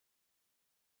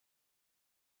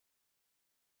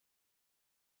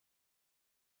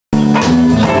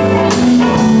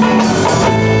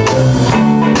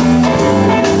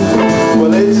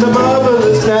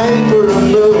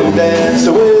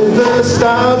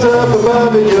stars up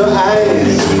above in your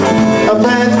eyes. A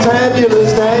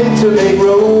fantabulous night to make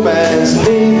romance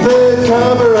neath the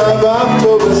cover of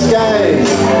October skies.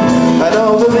 And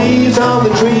all the leaves on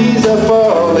the trees are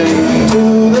falling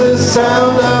to the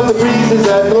sound of the breezes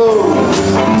that blow.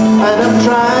 And I'm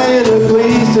trying to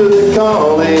please to the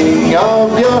calling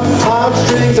of your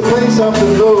heartstrings to play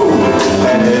something low.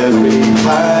 And every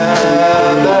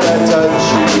time that I touch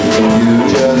you, you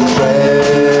just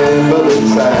tremble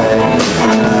inside.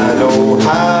 And I know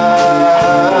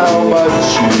how much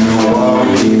you want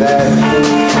me that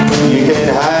you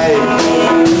can't hide.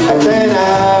 And then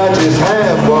I just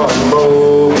have one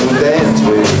more dance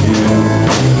with you.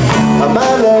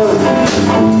 My love,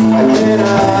 can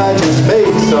I just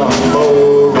make some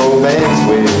more romance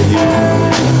with you?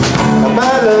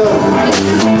 My love,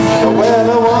 well,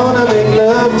 I wanna make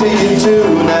love to you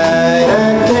tonight.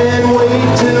 I can't wait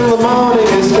till the morning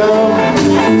has come.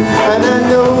 And I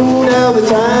know now the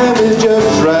time is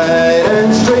just right,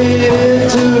 and straight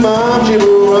into my arms you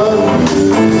will run.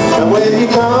 And when you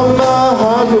come, my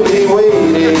heart will be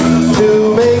waiting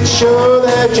to make sure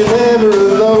that you're never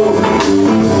alone.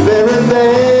 There and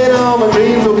then all my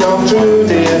dreams will come true,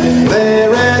 dear.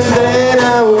 There and then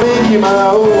I will make you my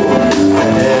own.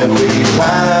 And every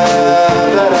time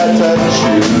that I touch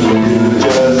you, you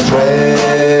just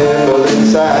tremble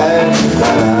inside. And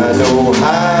I know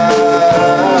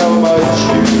how much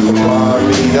you want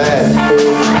me that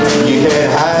you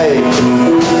can't hide.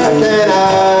 And then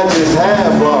I just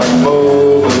have one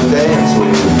more dance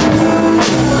with you.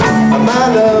 My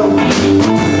love,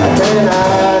 can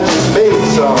I just make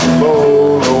some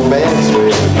more romance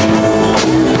with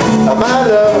you? My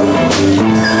love.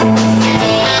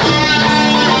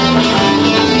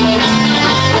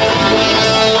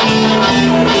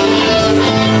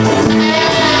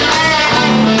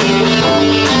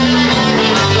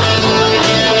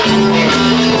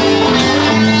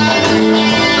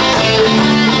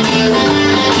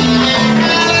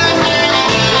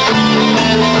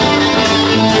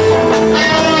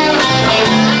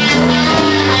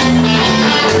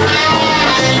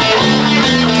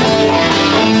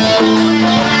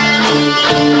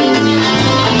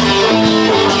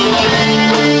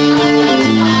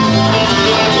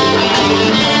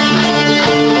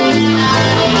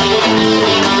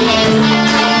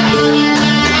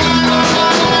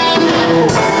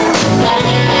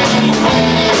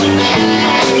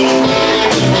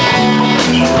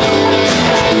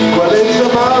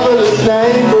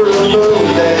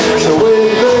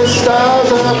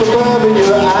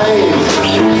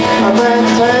 A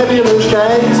fantabulous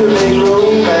night to make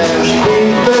romance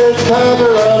beneath the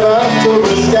cover of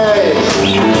October skies.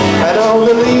 And all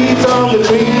the leaves on the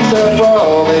trees are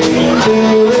falling to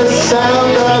the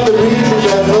sound of the breezes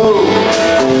that blow.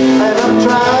 And I'm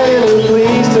trying to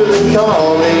please to the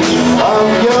calling